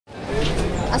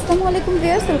আসসালামু আলাইকুম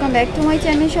viewers, welcome back to my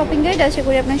channel shopping guide. আশা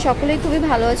করি আপনারা সকলেই খুবই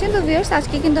ভালো আছেন। তো ভিউয়ার্স,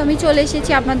 আজকে কিন্তু আমি চলে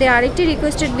এসেছি আপনাদের আরেকটি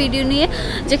রিকোয়েস্টেড ভিডিও নিয়ে,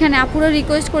 যেখানে আপুরা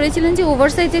রিকোয়েস্ট করেছিলেন যে ওভার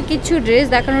সাইজের কিছু ড্রেস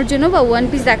দেখানোর জন্য বা ওয়ান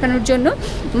পিস দেখানোর জন্য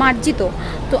মার্জিত।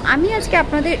 তো আমি আজকে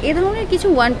আপনাদের এ ধরনের কিছু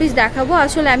ওয়ান পিস দেখাবো।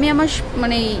 আসলে আমি আমার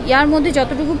ইয়ার মধ্যে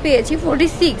যতটুকু পেয়েছি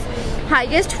 46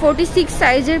 হাইয়েস্ট 46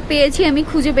 সাইজের পেয়েছি, আমি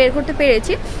খুঁজে বের করতে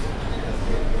পেরেছি।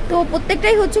 তো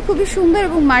প্রত্যেকটাই হচ্ছে খুবই সুন্দর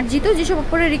এবং মার্জিত, যেসব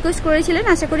আপনারা রিকোয়েস্ট করেছিলেন।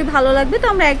 আশা করি ভালো লাগবে। তো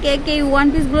আমরা একে একে এই ওয়ান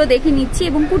পিসগুলো দেখে নিচ্ছি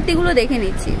এবং কুর্তিগুলো দেখে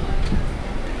নিচ্ছি।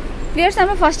 ভিউয়ার্স,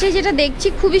 আমরা ফার্স্টে যেটা দেখছি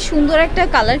খুবই সুন্দর একটা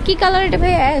কালার। কি কালার এটা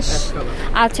ভাই? অ্যাশ।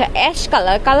 আচ্ছা, অ্যাশ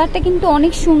কালার। কালারটা কিন্তু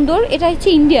অনেক সুন্দর। এটা হচ্ছে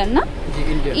ইন্ডিয়ান না?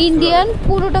 ইন্ডিয়ান।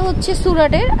 পুরোটা হচ্ছে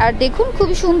সুরাটের। আর দেখুন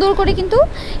খুবই সুন্দর করে কিন্তু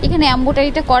এখানে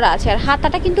এমব্রয়ডারিটা করা আছে। আর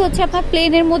হাতাটা কিন্তু হচ্ছে আপনার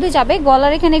প্লেনের মধ্যে যাবে।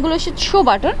 গলার এখানে এগুলো হচ্ছে শো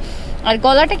বাটন, আর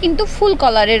গলাটা কিন্তু ফুল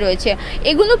কলারে রয়েছে।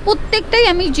 এগুলো প্রত্যেকটাই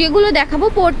আমি যেগুলো দেখাবো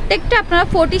প্রত্যেকটা আপনারা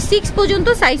 46 পর্যন্ত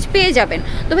সাইজ পেয়ে যাবেন।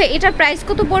 তবে এটার প্রাইস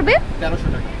কত পড়বে? 1300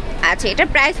 টাকা। আচ্ছা, এটার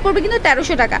প্রাইস পড়বে কিন্তু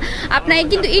 1300 টাকা। আপনারা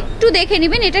কিন্তু একটু দেখে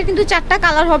নেবেন, এটা কিন্তু 4টা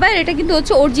কালার হবে। আর এটা কিন্তু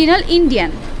হচ্ছে অরিজিনাল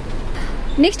ইন্ডিয়ান।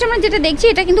 নেক্সট আমরা যেটা দেখছি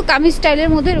এটা কিন্তু কামিজ স্টাইলের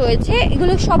মধ্যে রয়েছে।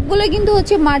 এগুলো সবগুলো কিন্তু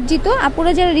হচ্ছে মার্জিত।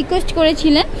 আপনারা যারা রিকোয়েস্ট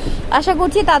করেছিলেন আশা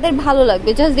করছি তাদের ভালো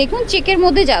লাগবে। জাস্ট দেখুন চেকের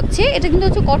মধ্যে যাচ্ছে। এটা কিন্তু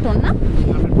হচ্ছে কটন না?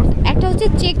 একটা হচ্ছে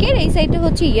চেকের, এই সাইডটা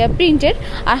হচ্ছে প্রিন্টের।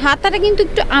 আর হাতাটা কিন্তু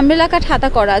একটু আমব্রেলা কাট হাতা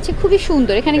করা আছে, খুবই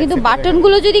সুন্দর। এখানে কিন্তু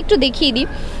বাটনগুলো যদি একটু দেখিয়ে দিই,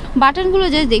 বাটনগুলো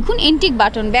জাস্ট দেখুন এন্টিক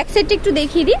বাটন। ব্যাক সাইডটা একটু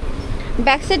দেখিয়ে দিই,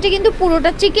 ব্যাক সাইডটা কিন্তু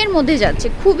পুরোটা চেকের মধ্যে যাচ্ছে,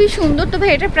 খুবই সুন্দর। তো ভাই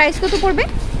এটার প্রাইস কত পড়বে?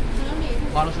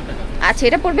 1200 টাকা। আচ্ছা,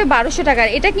 এটা পড়বে 1200 টাকার।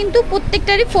 এটা কিন্তু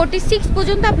প্রত্যেকটারই 46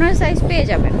 পর্যন্ত আপনারা সাইজ পেয়ে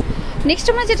যাবেন। নেক্সট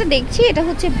আমরা যেটা দেখছি এটা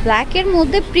হচ্ছে ব্ল্যাকের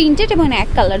মধ্যে প্রিন্টেড এবং এক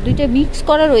কালার, দুইটা মিক্স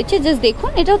করা রয়েছে। জাস্ট দেখুন,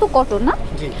 এটাও তো কটন না?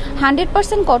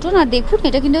 100% কটন। আর দেখুন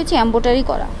এটা কিন্তু হচ্ছে এমব্রয়ডারি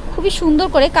করা, খুবই সুন্দর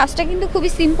করে। কাজটা কিন্তু খুবই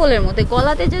সিম্পলের মধ্যে।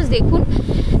 গলাতে জাস্ট দেখুন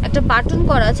একটা বাটন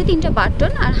করা আছে, 3টা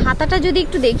বাটন। আর হাতাটা যদি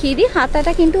একটু দেখিয়ে দিই,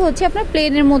 হাতাটা কিন্তু হচ্ছে আপনার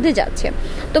প্লেনের মধ্যে যাচ্ছে।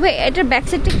 তবে এটার ব্যাক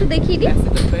সাইডটা একটু দেখিয়ে দিই,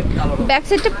 ব্যাক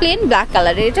সাইডটা প্লেন ব্ল্যাক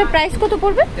কালারের। এটার প্রাইস কত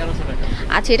পড়বে? 1300 টাকা।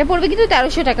 আচ্ছা, এটা পড়বে কিন্তু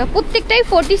 1300 টাকা। প্রত্যেকটাই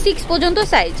 46 পর্যন্ত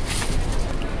সাইজ।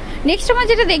 নেক্সট আমরা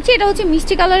যেটা দেখছি এটা হচ্ছে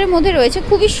মিষ্টি কালারের মধ্যে রয়েছে,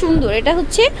 খুবই সুন্দর। এটা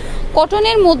হচ্ছে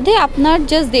কটনের মধ্যে। আপনার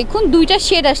জাস্ট দেখুন দুইটা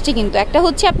শেড আসছে কিন্তু, একটা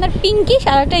হচ্ছে আপনার পিঙ্কিশ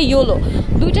আর একটা ইয়েলো,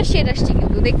 দুইটা শেড আসছে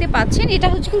কিন্তু দেখতে পাচ্ছেন। এটা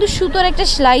হচ্ছে কিন্তু সুতোর একটা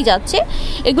সেলাই যাচ্ছে।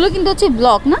 এগুলো কিন্তু হচ্ছে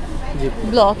ব্লক না?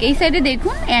 ব্লক। এই সাইডে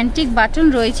দেখুন অ্যান্টিক বাটন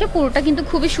রয়েছে, পুরোটা কিন্তু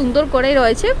খুবই সুন্দর করে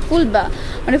রয়েছে। ফুল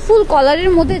ফুল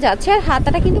কলারের মধ্যে যাচ্ছে। আর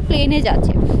হাতাটা কিন্তু প্লেনে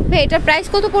যাচ্ছে। ভাই এটার প্রাইস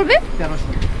কত পড়বে?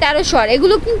 1300। আর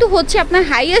এগুলো কিন্তু হচ্ছে আপনার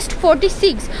হাইয়েস্ট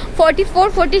 46, 44,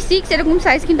 46 এরকম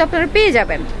সাইজ কিন্তু আপনারা পেয়ে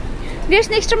যাবেন।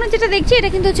 নেক্সট আমরা যেটা দেখছি এটা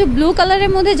কিন্তু হচ্ছে ব্লু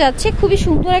কালারের মধ্যে যাচ্ছে, খুবই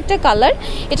সুন্দর একটা কালার।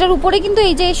 এটার উপরে কিন্তু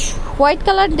এই যে হোয়াইট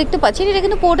কালার দেখতে পাচ্ছেন, এটা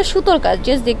কিন্তু পুরোটা সুতোর কাজ।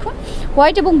 জাস্ট দেখুন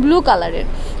হোয়াইট এবং ব্লু কালারের।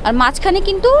 আর মাঝখানে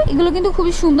কিন্তু এগুলো কিন্তু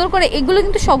খুবই সুন্দর করে, এগুলো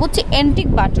কিন্তু সব হচ্ছে অ্যান্টিক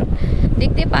বাটন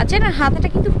দেখতে পাচ্ছেন। আর হাতাটা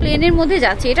কিন্তু প্লেনের মধ্যে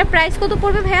যাচ্ছে। এটা প্রাইস কত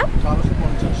পড়বে ভাইয়া?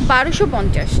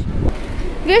 1250।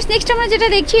 নেক্সট আমরা যেটা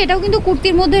দেখছি এটাও কিন্তু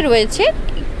কুর্তির মধ্যে রয়েছে,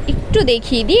 একটু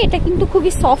দেখিয়ে দিই। এটা কিন্তু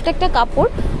খুবই সফট একটা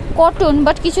কাপড়, কটন,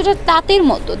 বাট কিছুটা তাঁতের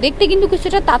মতো দেখতে, কিন্তু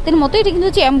কিছুটা তাঁতের মতো। এটা কিন্তু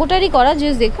হচ্ছে এমব্রয়ডারি করা।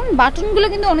 জাস্ট দেখুন বাটনগুলো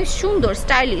কিন্তু অনেক সুন্দর,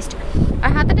 স্টাইলিস্ট। আর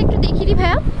হাতাটা একটু দেখিয়ে দিই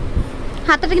ভাইয়া,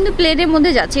 হাতাটা কিন্তু প্লেনের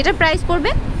মধ্যে যাচ্ছে। এটা প্রাইস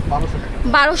পড়বে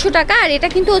 1200 টাকা। আর এটা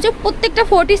কিন্তু হচ্ছে প্রত্যেকটা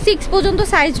 46 পর্যন্ত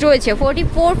সাইজ রয়েছে,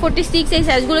 44, 46 এই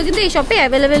সাইজগুলো কিন্তু এই শপে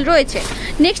অ্যাভেলেবেল রয়েছে।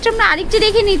 নেক্সট আমরা আরেকটি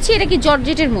দেখে নিচ্ছি, এটা কি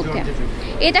জর্জেটের মধ্যে।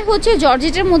 এটা হচ্ছে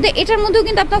জর্জেটের মধ্যে। এটার মধ্যেও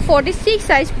কিন্তু আপনার 46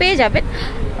 সাইজ পেয়ে যাবেন।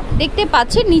 দেখতে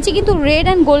পাচ্ছেন নিচে কিন্তু রেড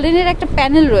অ্যান্ড গোল্ডেনের একটা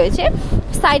প্যানেল রয়েছে।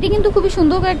 সাইডে কিন্তু খুবই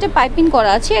সুন্দর করে একটা পাইপিং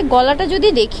করা আছে। গলাটা যদি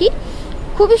দেখি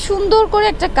খুবই সুন্দর করে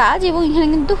একটা কাজ, এবং এখানে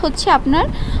কিন্তু হচ্ছে আপনার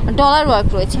ডলার ওয়ার্ক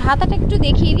রয়েছে। হাতাটা একটু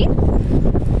দেখিয়ে দিই,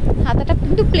 হাতাটা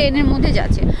কিন্তু প্লেনের মধ্যে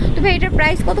যাচ্ছে। তো ভাই এটার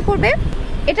প্রাইস কত পড়বে?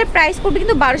 এটার প্রাইস পড়বে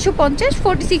কিন্তু 1250,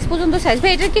 46 পর্যন্ত সাইজ।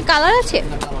 ভাই এটার কি কালার আছে?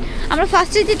 আমরা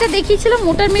ফার্স্টে যেটা দেখিয়েছিলাম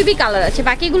ওটার মেবি কালার আছে,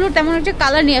 বাকিগুলোর তেমন একটা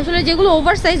কালার নেই। আসলে যেগুলো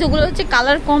ওভার সাইজ ওগুলো হচ্ছে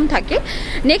কালার কম থাকে।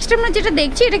 নেক্সট আমরা যেটা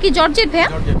দেখছি এটা কি জর্জেট ভাইয়া?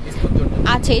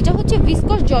 আচ্ছা, এটা হচ্ছে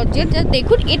ভিসকস জর্জেট।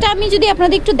 দেখুন এটা আমি যদি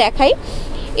আপনাদের একটু দেখাই,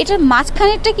 এটার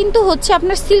মাঝখানেরটা কিন্তু হচ্ছে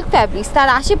আপনার সিল্ক ফ্যাব্রিক্স, তার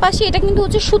আশেপাশে এটা কিন্তু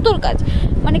হচ্ছে সুতোর কাজ।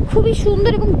 খুবই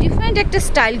সুন্দর এবং ডিফারেন্ট একটা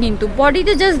স্টাইল। কিন্তু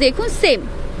বডিতে জাস্ট দেখুন সেম।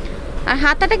 আর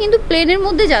হাতাটা কিন্তু প্লেনের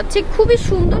মধ্যে যাচ্ছে, খুবই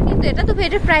সুন্দর কিন্তু এটা। তো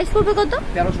এটার প্রাইস পড়বে কত?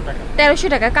 1300 টাকা। 1300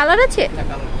 টাকা। কালার আছে?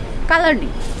 কালার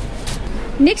নেই।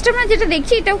 নেক্সট আমরা যেটা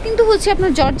দেখছি এটাও কিন্তু হচ্ছে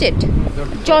আপনার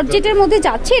জর্জেটের মধ্যে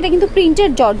যাচ্ছে। এটা কিন্তু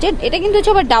প্রিন্টেড জর্জেট। এটা কিন্তু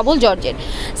হচ্ছে আবার ডাবল জর্জেট।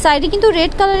 সাইডে কিন্তু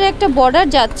রেড কালারের একটা বর্ডার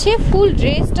যাচ্ছে, ফুল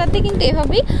ড্রেসটাতে কিন্তু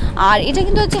এভাবেই। আর এটা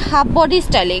কিন্তু হচ্ছে হাফ বডি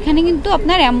স্টাইলে। এখানে কিন্তু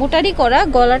আপনার এমব্রয়ডারি করা।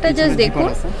 গলাটা জাস্ট দেখুন,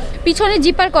 পিছনে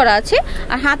জিপার করা আছে।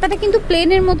 আর হাতাটা কিন্তু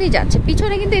প্লেনের মধ্যেই যাচ্ছে,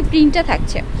 পিছনে কিন্তু এই প্রিন্টটা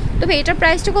থাকছে। তবে এটার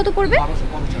প্রাইসটা কত পড়বে?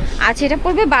 আচ্ছা এটা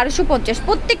পড়বে 1250,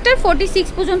 প্রত্যেকটার 46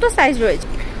 পর্যন্ত সাইজ রয়েছে।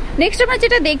 নেক্সট আমরা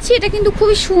যেটা দেখছি এটা কিন্তু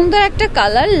খুবই সুন্দর একটা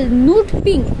colour, nude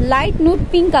pink, light nude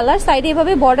pink colour, সাইডে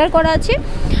এভাবে বর্ডার করা আছে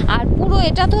আর পুরো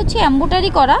এটা তো হচ্ছে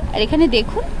এমব্রয়ডারি করা। আর এখানে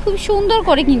দেখুন খুব সুন্দর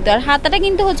করে কিন্তু, আর হাতাটা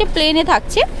কিন্তু হচ্ছে প্লেনে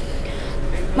থাকছে,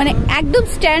 মানে একদম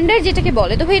স্ট্যান্ডার্ড যেটাকে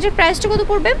বলে। তো ভাই এটার প্রাইসটা কত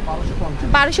পড়বে?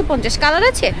 1250। কালার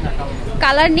আছে?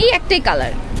 কালার নেই, একটাই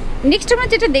কালার। নেক্সট আমরা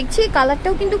যেটা দেখছি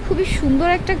কালারটাও কিন্তু খুবই সুন্দর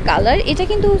একটা কালার, এটা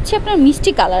কিন্তু হচ্ছে আপনার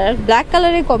মিষ্টি কালার আর ব্ল্যাক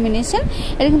কালারের কম্বিনেশন।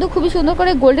 এটা কিন্তু খুবই সুন্দর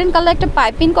করে গোল্ডেন কালার একটা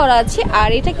পাইপিং করা আছে, আর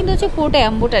এটা কিন্তু হচ্ছে পুরোটা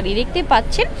এমব্রয়ডারি দেখতে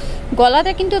পাচ্ছেন।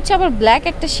 গলাটা কিন্তু হচ্ছে আবার ব্ল্যাক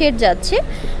একটা শেড যাচ্ছে,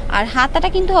 আর হাতাটা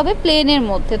কিন্তু হবে প্লেনের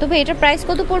মধ্যে। তবে এটার প্রাইস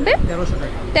কত পড়বে?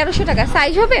 1300 টাকা।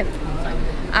 সাইজ হবে?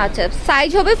 আচ্ছা সাইজ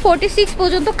হবে 46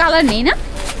 পর্যন্ত। কালার নেই না?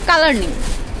 কালার নেই।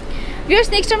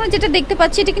 ভিউয়ার্স নেক্সট আমরা যেটা দেখতে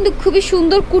পাচ্ছি এটা কিন্তু খুবই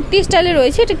সুন্দর কুর্তি স্টাইলে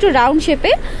রয়েছে, এটা একটু রাউন্ড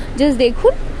শেপে। জাস্ট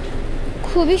দেখুন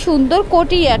খুবই সুন্দর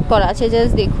কোটি অ্যাড করা আছে,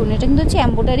 জাস্ট দেখুন এটা কিন্তু হচ্ছে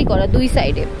এমব্রয়ডারি করা দুই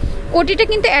সাইডে। কোটিটা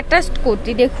কিন্তু অ্যাটাচড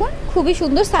কোটি, দেখুন খুবই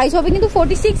সুন্দর। সাইজ হবে কিন্তু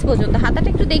 46 পর্যন্ত। হাতাটা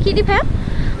একটু দেখিয়ে দিই ভাইয়া,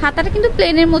 হাতাটা কিন্তু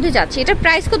প্লেনের মধ্যে যাচ্ছে। এটার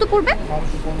প্রাইস কত পড়বে?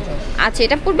 আচ্ছা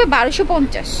এটা পড়বে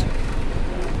 1250।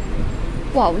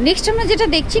 ওয়াও, নেক্সট আমরা যেটা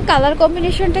দেখছি কালার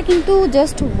কম্বিনেশনটা কিন্তু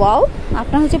জাস্ট ওয়াও।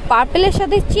 আপনার হচ্ছে পার্পেলের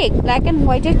সাথে চেক, ব্ল্যাক অ্যান্ড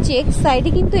হোয়াইটের চেক, সাইডে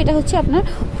কিন্তু এটা হচ্ছে আপনার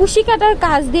কুশি কাটার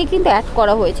কাজ দিয়ে কিন্তু অ্যাড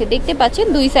করা হয়েছে, দেখতে পাচ্ছেন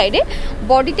দুই সাইডে।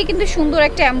 বডিতে কিন্তু সুন্দর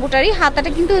একটা এমব্রয়ডারি, হাতাটা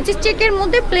কিন্তু হচ্ছে চেকের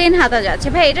মধ্যে প্লেন হাতা যাচ্ছে।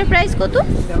 ভাই এটার প্রাইস কত?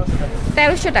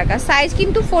 1300 টাকা। সাইজ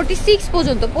কিন্তু 46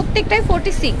 পর্যন্ত, প্রত্যেকটাই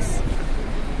 46।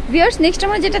 ভিউয়ার্স নেক্সট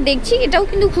আমরা যেটা দেখছি এটাও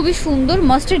কিন্তু খুবই সুন্দর,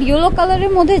 মাস্টার্ড ইয়েলো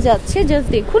কালারের মধ্যে যাচ্ছে। জাস্ট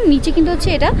দেখুন নিচে কিন্তু হচ্ছে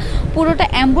এটা পুরোটা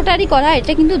এমব্রয়ডারি করা,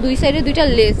 এটা কিন্তু দুই সাইডে দুইটা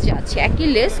লেস যাচ্ছে, একই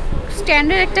লেস,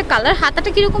 স্ট্যান্ডার্ড একটা কালার। হাতাটা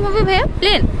কিরকম হবে ভাইয়া?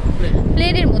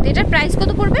 প্লেনের মধ্যে। এটার প্রাইস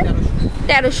কত পড়বে?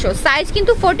 1300। সাইজ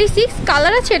কিন্তু 46।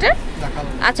 কালার আছে এটার?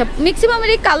 আচ্ছা ম্যাক্সিমাম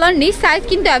এর কালার নেই, সাইজ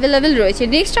কিন্তু অ্যাভেলেবেল রয়েছে।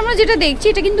 নেক্সট আমরা যেটা দেখছি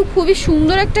এটা কিন্তু খুবই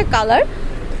সুন্দর একটা কালার,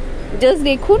 জাস্ট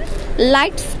দেখুন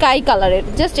লাইট স্কাই কালারের।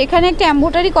 জাস্ট এখানে একটা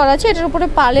এমব্রয়ডারি করা আছে, এটার উপরে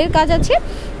পার্লের কাজ আছে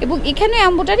এবং এখানে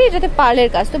এমব্রয়ডারি, এটাতে পার্লের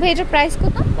কাজ। তবে এটার প্রাইস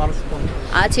কত?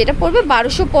 আচ্ছা এটা পড়বে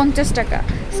 1250 টাকা।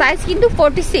 সাইজ কিন্তু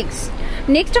 46।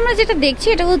 নেক্সট আমরা যেটা দেখছি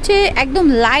এটা হচ্ছে একদম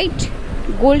লাইট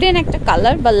গোল্ডেন একটা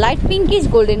কালার বা লাইট পিঙ্কিশ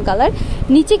গোল্ডেন কালার।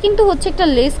 নিচে কিন্তু হচ্ছে একটা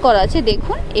লেস করা আছে,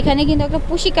 দেখুন এখানে কিন্তু একটা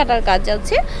পুশি কাটার কাজ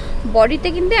আছে। বডিতে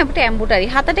কিন্তু একটা এমব্রয়ডারি।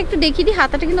 হাতাটা একটু দেখিয়ে দিই,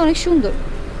 হাতাটা কিন্তু অনেক সুন্দর,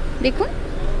 দেখুন।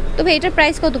 তবে এটার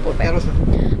প্রাইস কত পড়বে?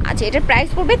 আচ্ছা এটার প্রাইস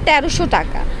পড়বে 1300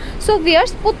 টাকা। সো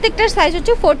ভিউয়ার্স প্রত্যেকটার সাইজ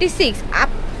হচ্ছে 46।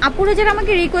 আপুরা যারা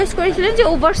আমাকে রিকোয়েস্ট করেছিলেন যে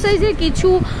ওভার সাইজের কিছু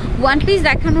ওয়ান পিস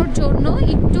দেখানোর জন্য,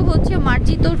 একটু হচ্ছে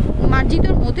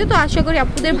মার্জিতর মধ্যে, তো আশা করি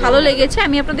আপনাদের ভালো লেগেছে।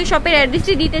 আমি আপনাদের শপের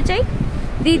অ্যাড্রেসটি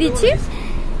দিয়ে দিচ্ছি।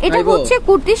 এটা হচ্ছে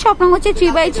কুর্তি, শপ নাম হচ্ছে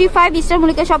 3/35 Easter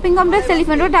Mallika shopping complex,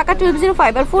 elephant road, Dhaka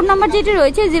 1205। আর ফোন নাম্বার যেটি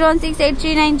রয়েছে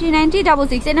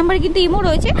 01683939066। এই নাম্বারে কিন্তু ইমো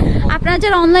রয়েছে। আপনারা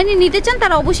যারা অনলাইনে নিতে চান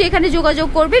তারা অবশ্যই এখানে যোগাযোগ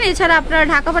করবেন। এছাড়া আপনারা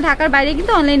ঢাকা বা ঢাকার বাইরে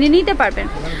কিন্তু অনলাইনে নিতে পারবেন।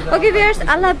 ওকে ভিউয়ার্স,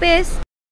 আল্লাহ হাফেজ।